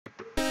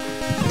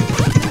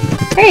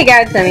Hey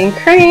guys, I mean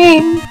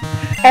Cream,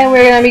 and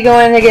we're gonna be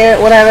going to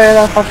get whatever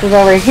the fuck is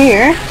over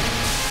here.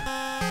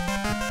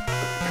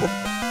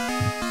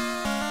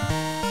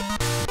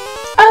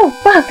 Oh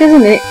fuck,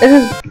 isn't it?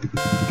 Is this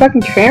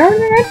fucking trainer in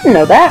there? I didn't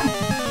know that.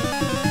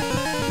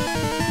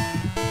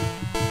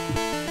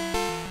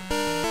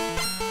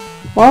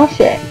 Well,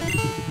 shit.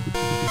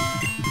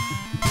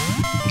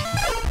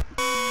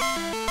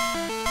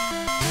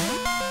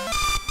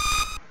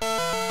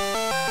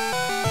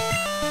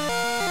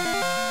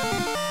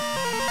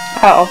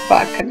 Oh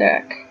fuck,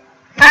 Kaduk.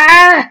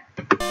 Ah!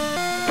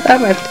 Oh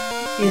my,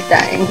 he's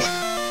dying.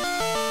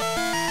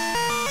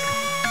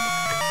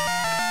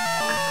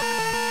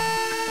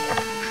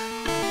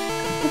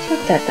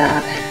 What's that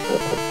dog?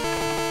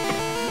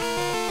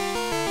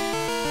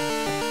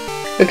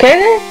 Okay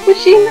there,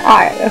 machine?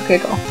 Alright, okay,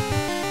 go.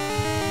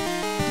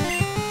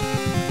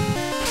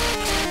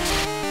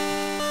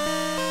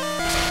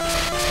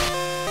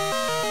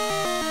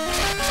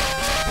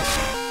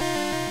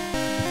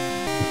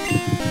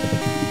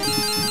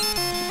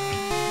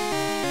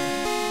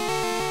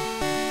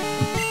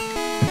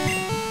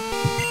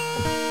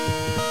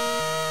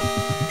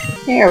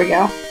 There we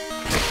go.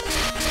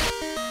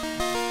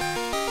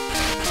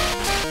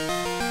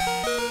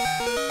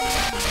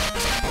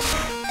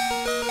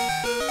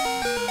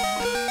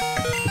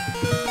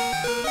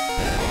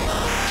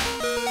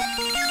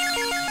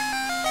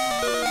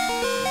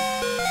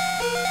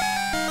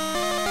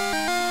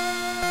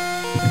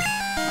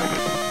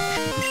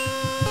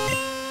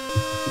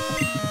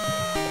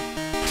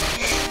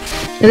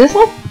 Is this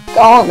like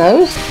all it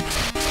knows?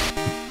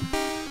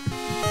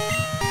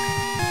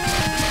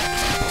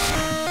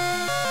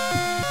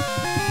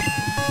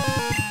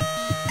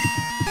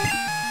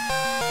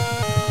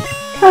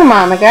 Come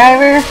on,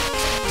 MacGyver.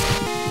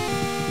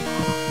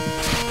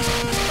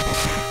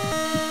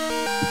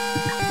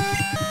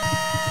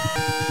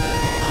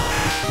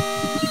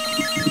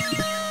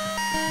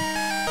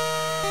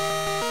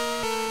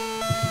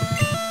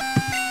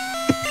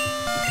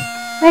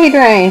 How you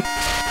doing?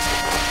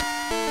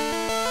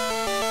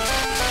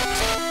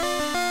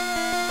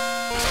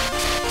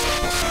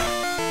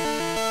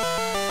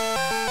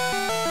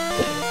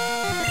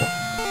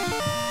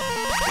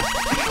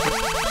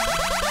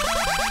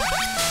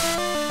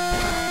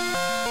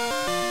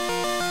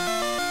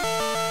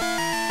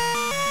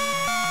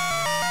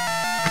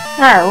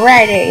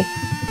 Alrighty.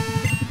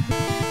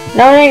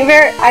 No, it ain't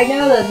very. I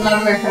know that's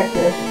not very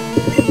effective.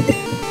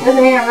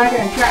 Doesn't mean I'm not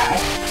gonna try.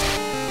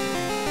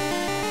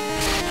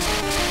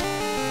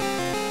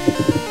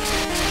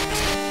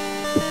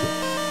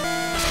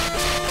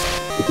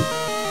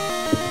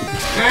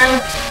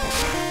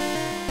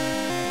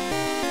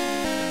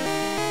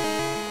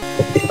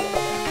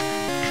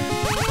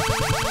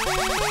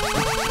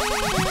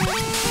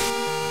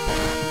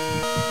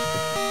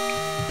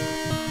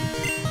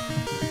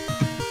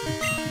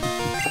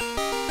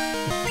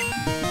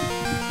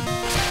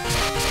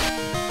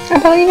 I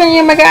believe in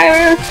you,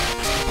 MacGyver.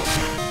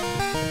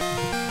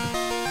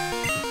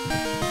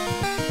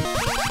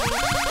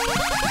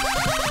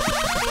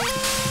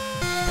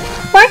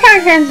 My car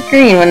turns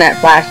green when that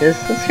flashes.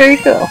 That's very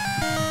cool.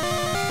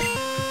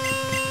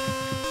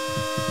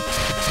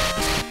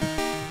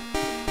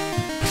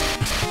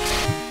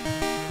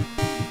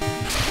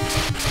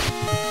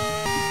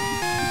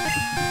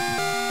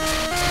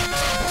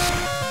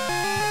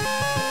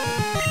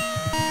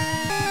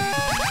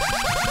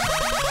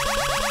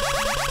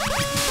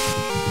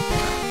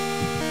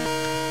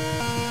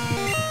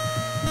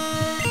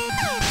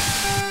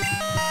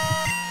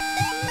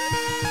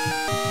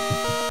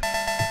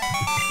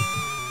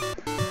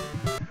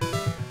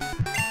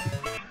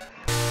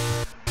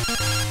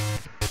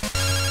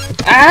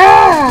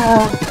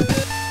 Ah!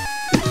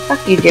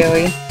 Fuck you,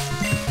 Joey.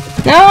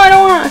 No, I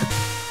don't want.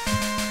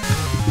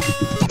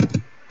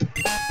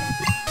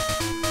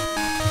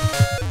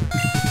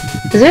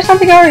 Is there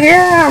something over here?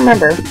 I don't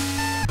remember.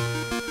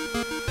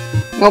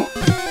 Nope.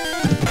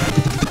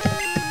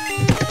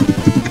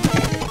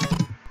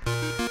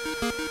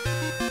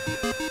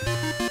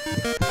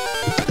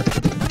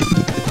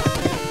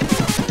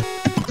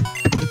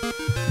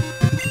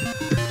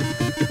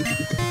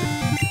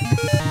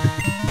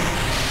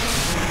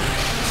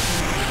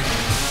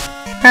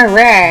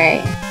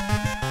 Alright.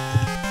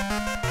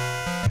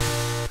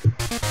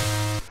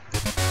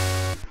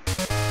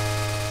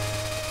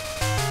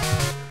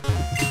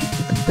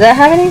 Does that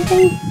have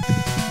anything?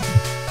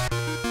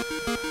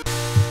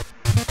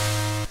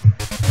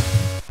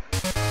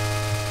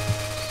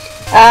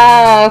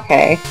 Oh,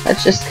 okay.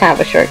 That's just kind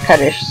of a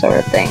shortcutish sort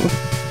of thing.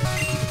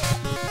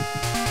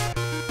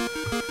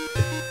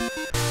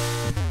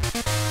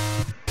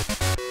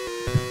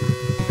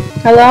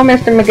 Hello,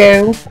 Mr.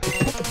 Magoo.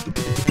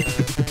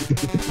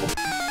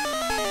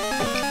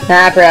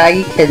 Nah, bro,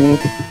 you kidding.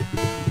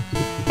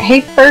 I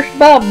hate first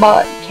bub,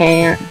 but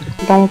can't.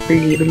 Don't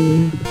believe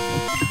me.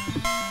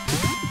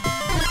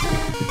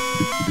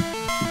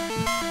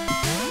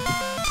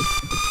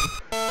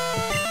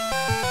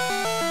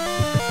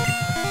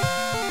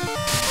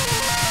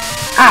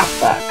 Ah,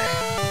 fuck.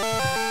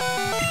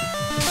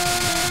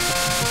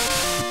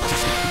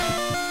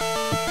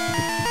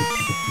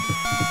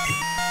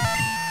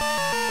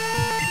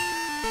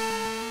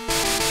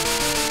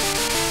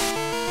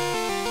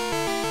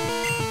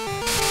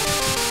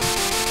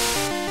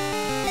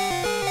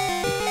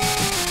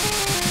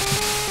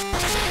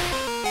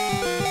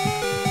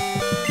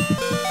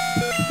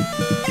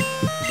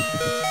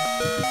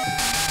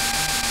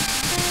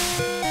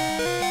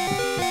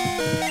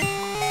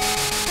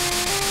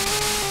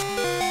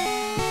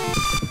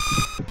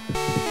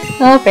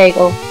 Oh,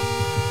 bagel.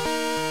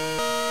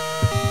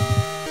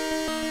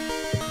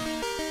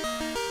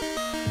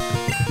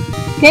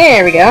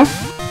 There we go.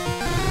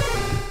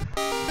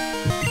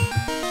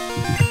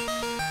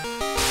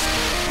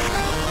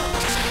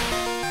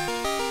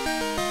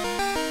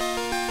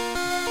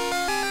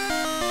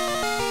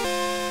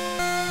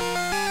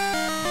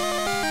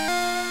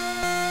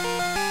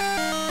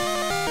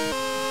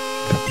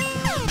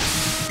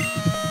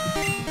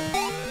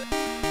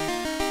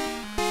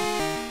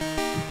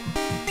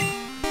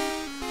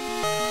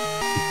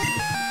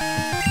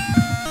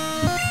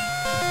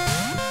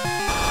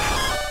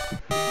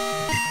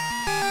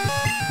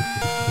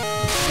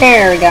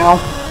 There we go.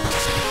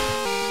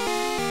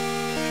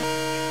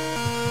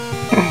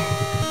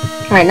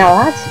 Alright, now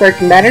that's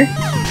working better.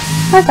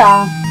 That's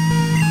all.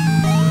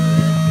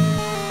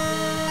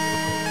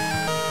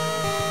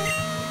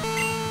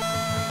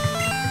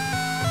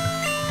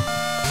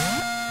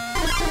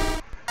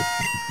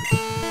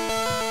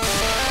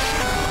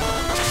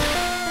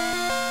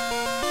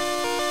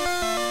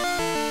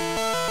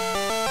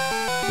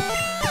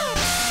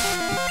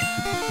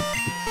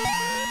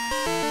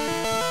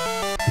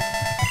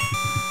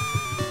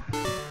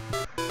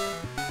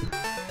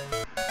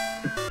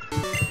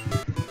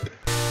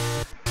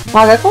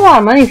 Wow, that's a lot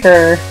of money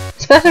for,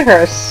 especially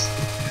for a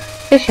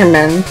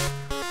fisherman.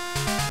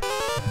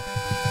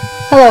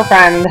 Hello,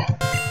 friend.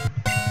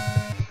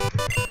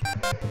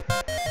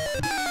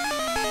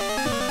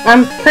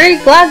 I'm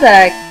pretty glad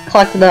that I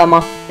collected them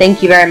all.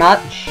 Thank you very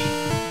much.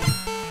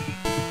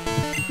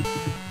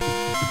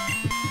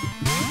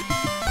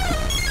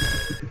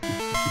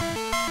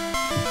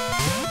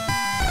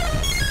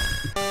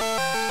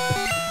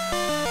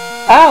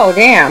 Oh,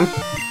 damn.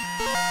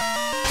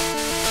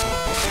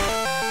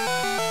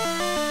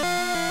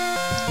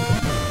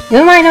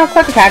 You might know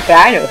Quick Attack, but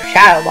I know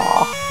Shadow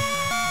Ball.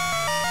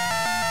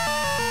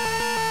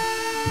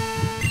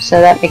 So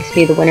that makes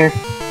me the winner.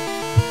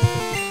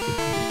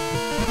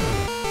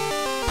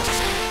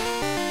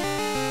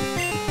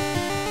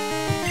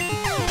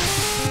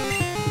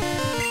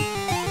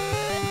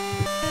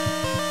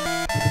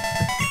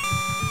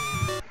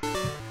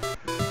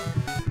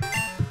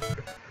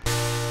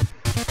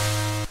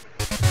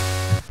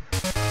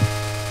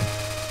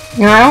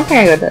 No, I don't think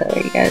I go to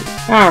there yet.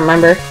 I don't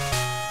remember.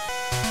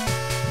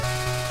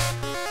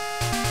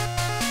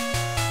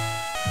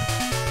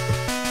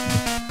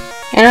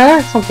 I know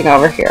there's something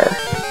over here.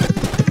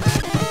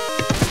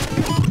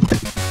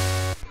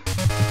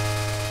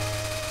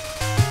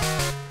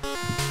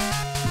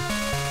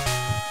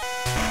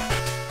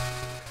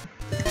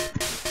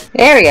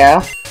 There we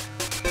go.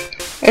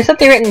 There's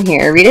something written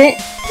here. Read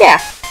it? Yeah.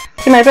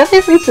 To my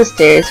brothers and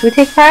sisters, we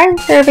take pride in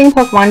serving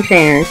Pokemon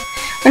trainers.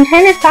 When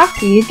trainers talk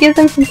to you, give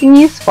them something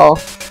useful.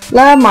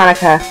 Love,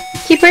 Monica.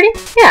 Keep reading?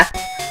 Yeah.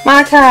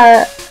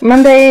 Monica,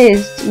 Monday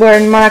is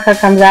when Monica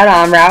comes out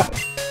on Route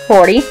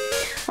 40.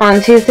 On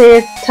Tuesday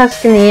is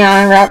Tuscany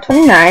on Route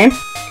 29.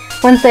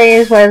 Wednesday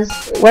is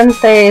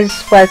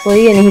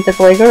Wesley and he's at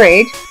the Lake of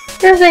Rage.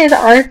 Thursday is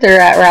Arthur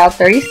at Route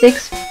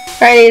 36.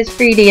 Friday is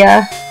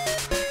Frida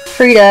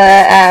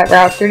at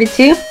Route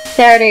 32.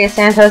 Saturday is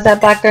Santos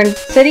at Blackthorn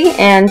City.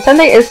 And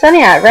Sunday is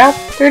Sunny at Route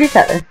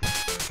 37.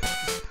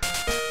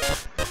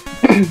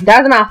 That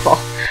was a mouthful.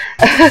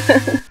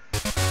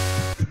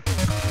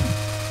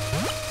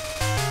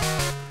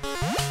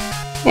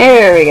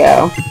 There we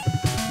go.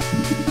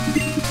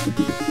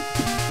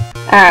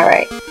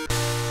 Alright.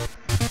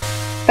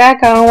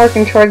 Back on,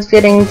 working towards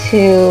getting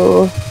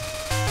to...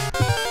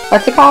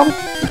 what's it called?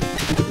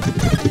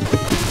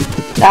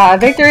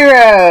 Victory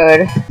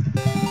Road.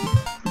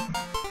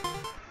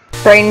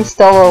 Brain's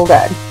still a little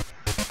dead.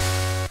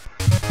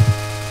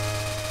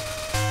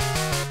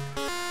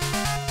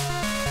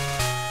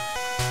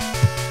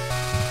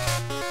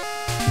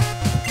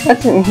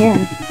 What's in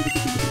here?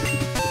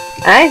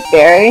 Ice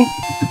berry.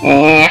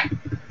 Eh.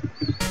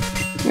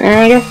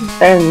 I guess it's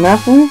better than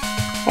nothing.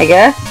 I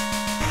guess.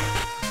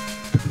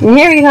 And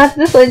here we have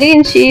this lady,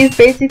 and she's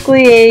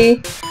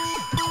basically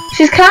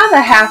she's kind of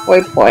the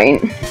halfway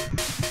point.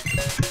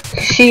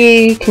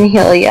 She can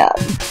heal you up.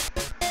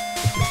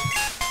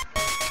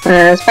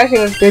 Especially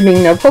with there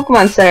being no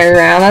Pokemon Center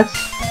around,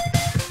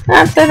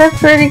 that's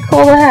pretty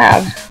cool to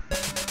have.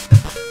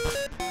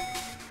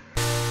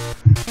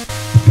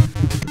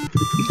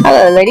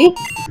 Hello, lady.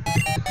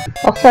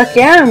 Oh, fuck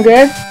yeah, I'm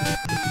good.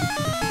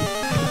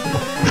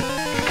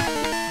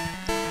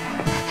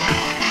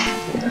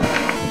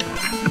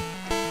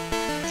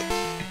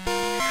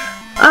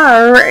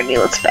 Alrighty,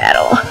 let's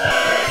battle.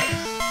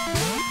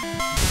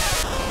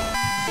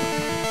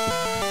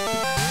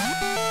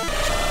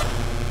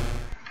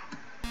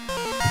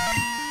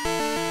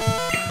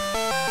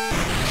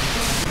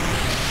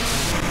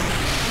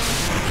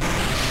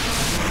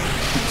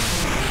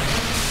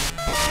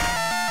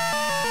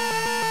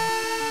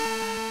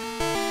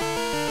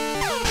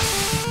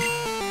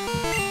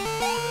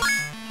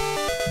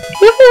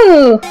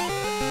 Woohoo!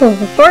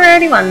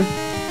 491.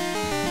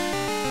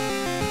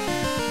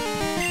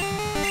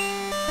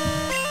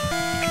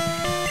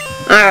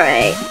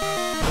 Alright.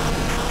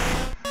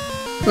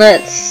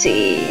 Let's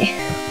see.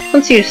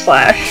 Let's use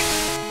Slash.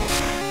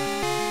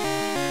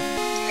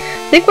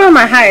 I think one of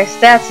my highest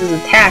stats is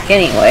attack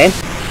anyway.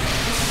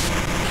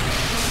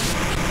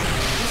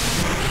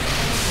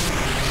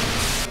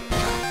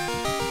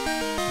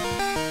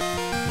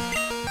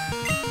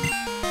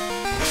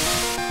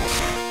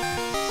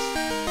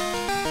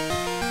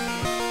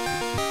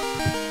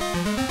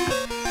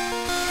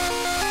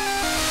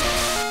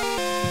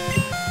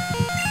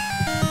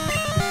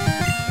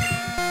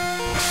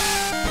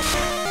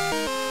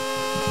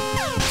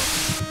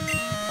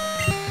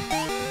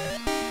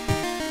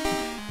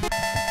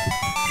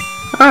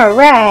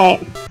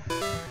 Alright.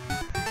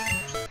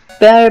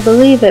 Better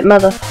believe it,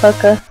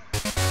 motherfucker.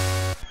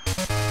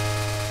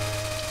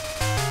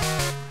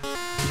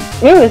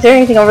 Ooh, is there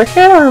anything over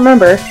here? I don't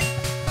remember.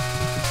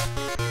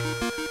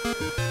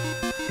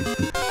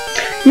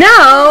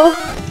 No!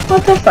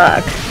 What the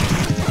fuck?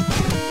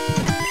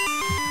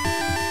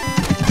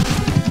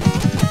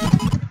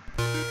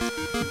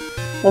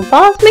 Well,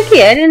 Boss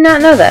Mickey, I did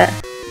not know that.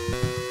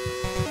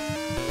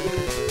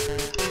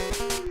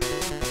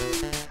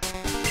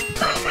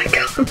 Oh my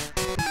god.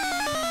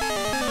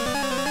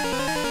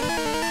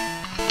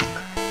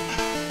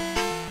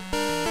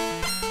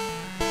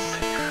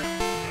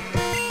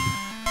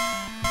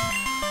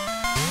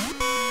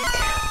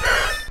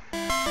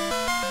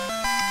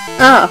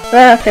 Oh,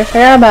 fuck, I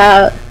forgot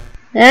about.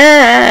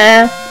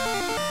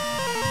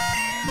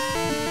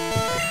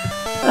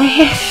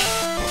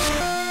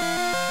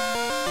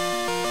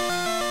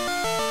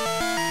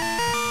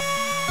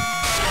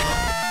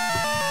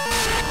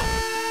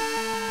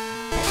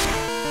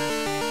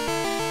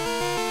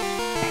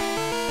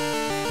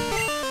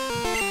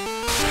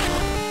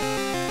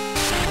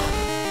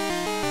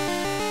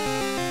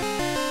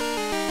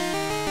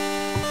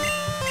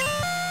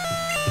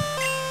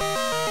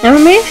 Now,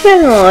 Man's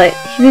gonna like,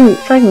 he didn't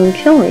fucking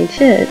kill me,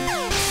 shit.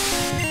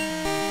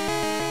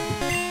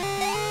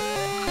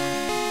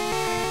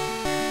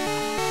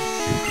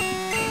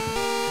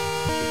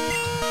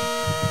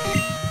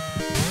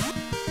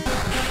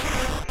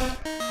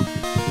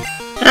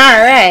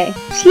 Alright,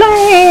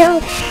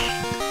 slam!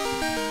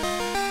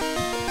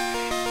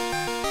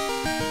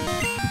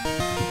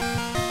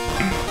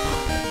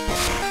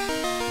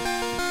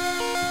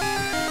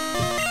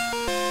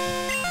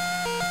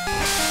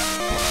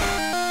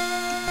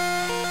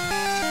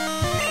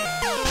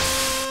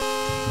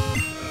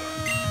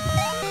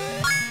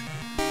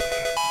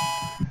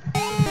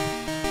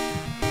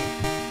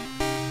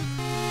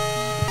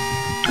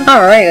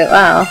 Alright,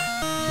 wow.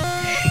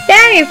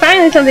 Yay,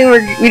 finally something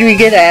we'd be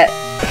good at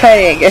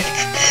fighting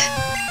against.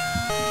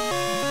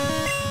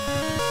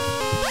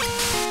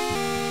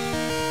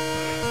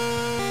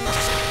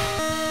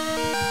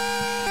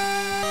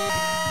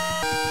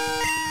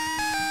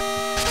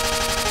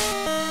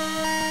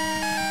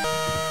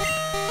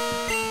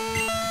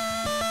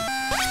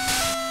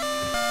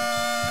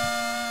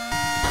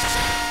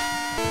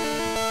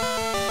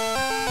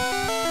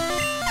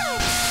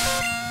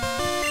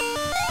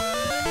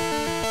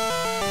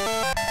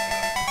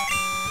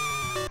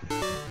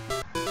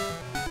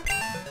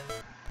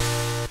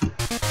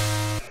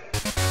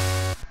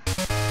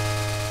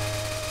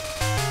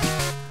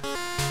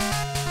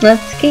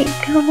 Let's keep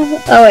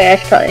going. Oh wait, I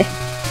should probably.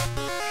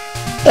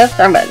 That's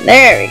wrong button.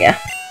 There we go.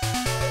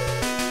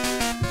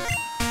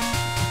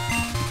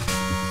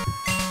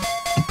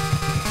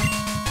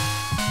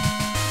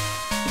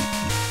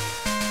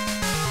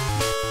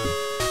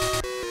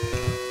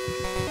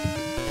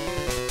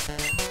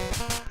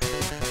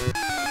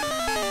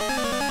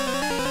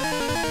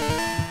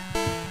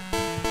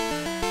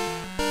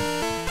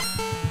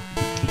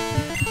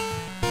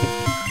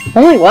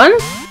 Only one?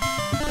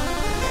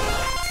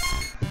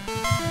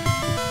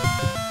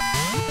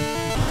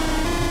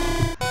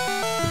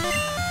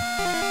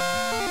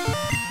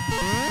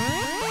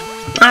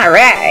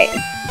 Alright.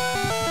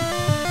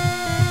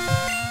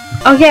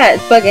 Oh yeah,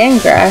 it's bug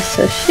and grass,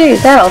 so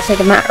shoot, that'll take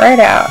a mat right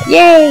out.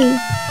 Yay!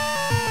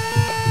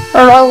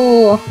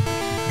 Hello!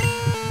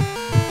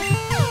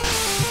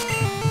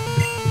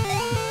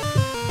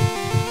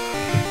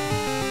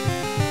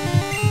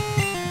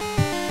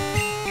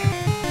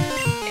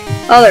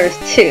 Oh, there's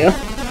two.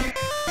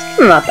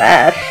 Still not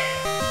bad.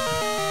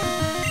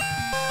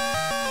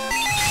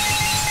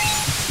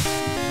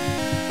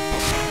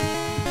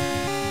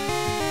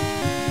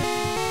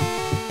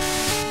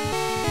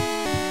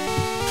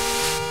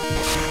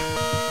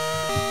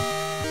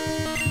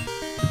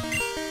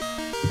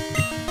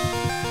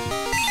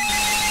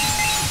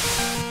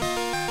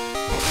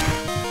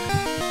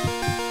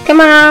 Come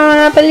on,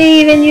 I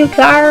believe in you,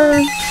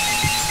 Clark.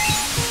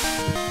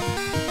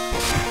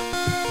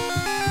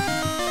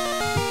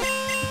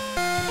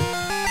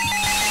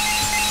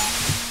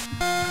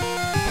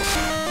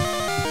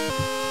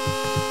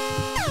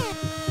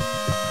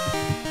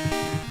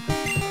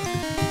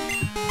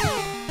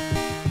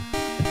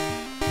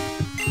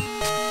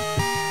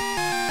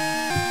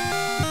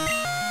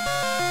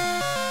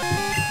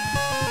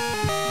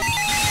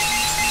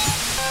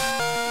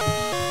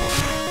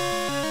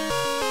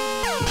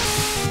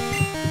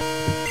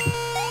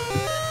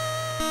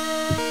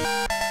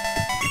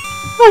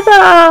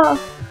 Huzzah!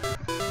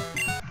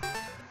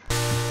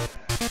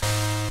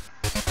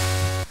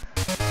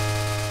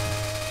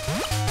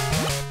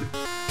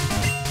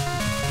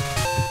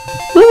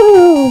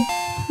 Woo!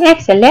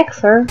 Next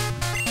elixir.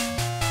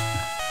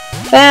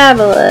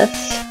 Fabulous.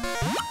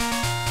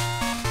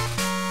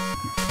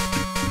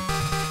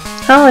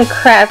 Holy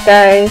crap,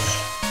 guys.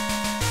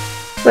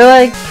 We're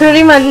like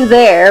pretty much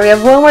there. We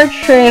have one more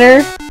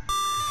trainer.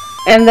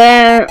 And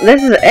then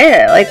this is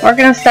it. Like we're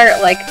gonna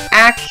start like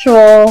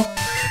actual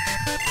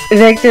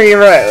Victory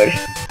Road.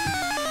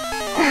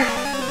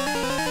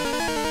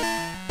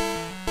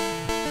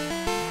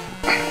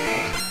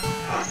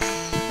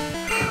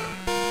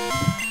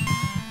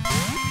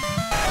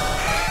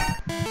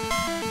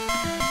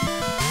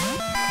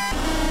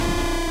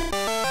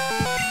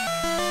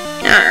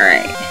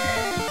 Alright.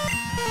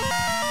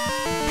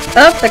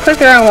 Oops, I clicked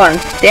the wrong one.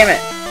 Damn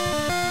it.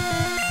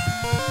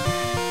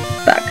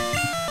 Suck.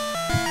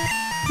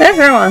 That's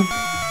the wrong one.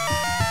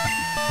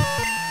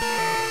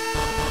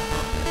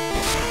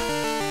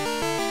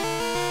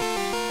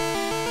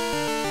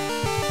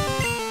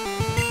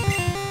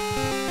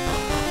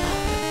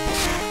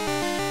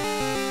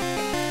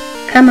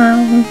 Come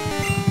on.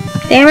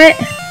 Damn it.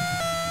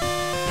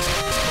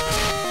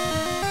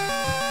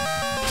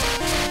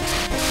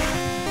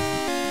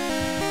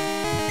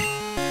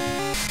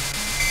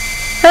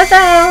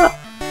 Huzzah!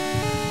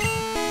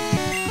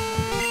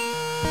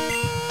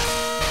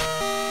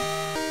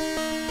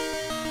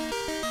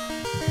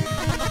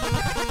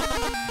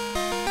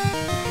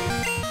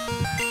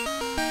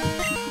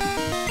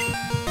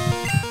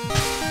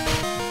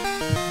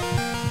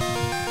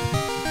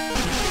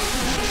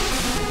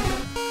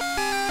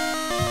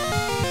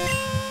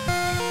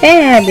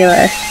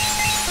 Fabulous.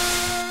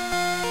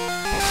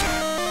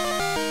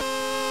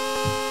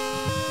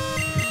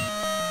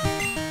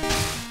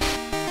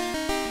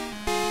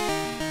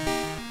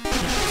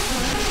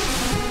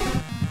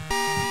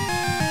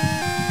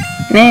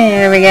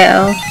 There we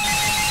go.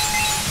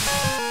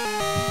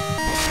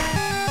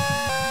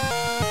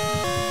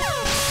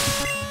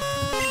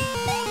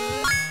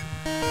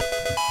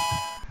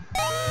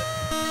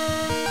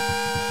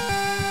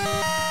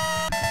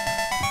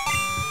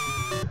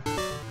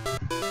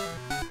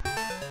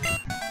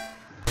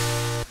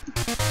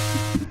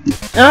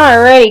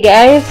 Alrighty,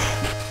 guys.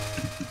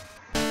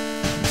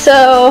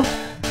 So,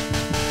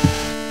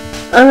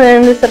 I'm gonna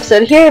end this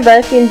episode here, but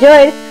if you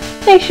enjoyed,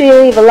 make sure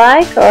you leave a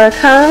like or a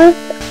comment,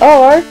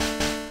 or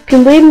you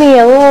can leave me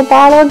a little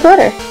bottle of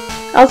glitter.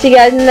 I'll see you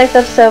guys in the next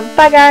episode.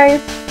 Bye,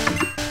 guys!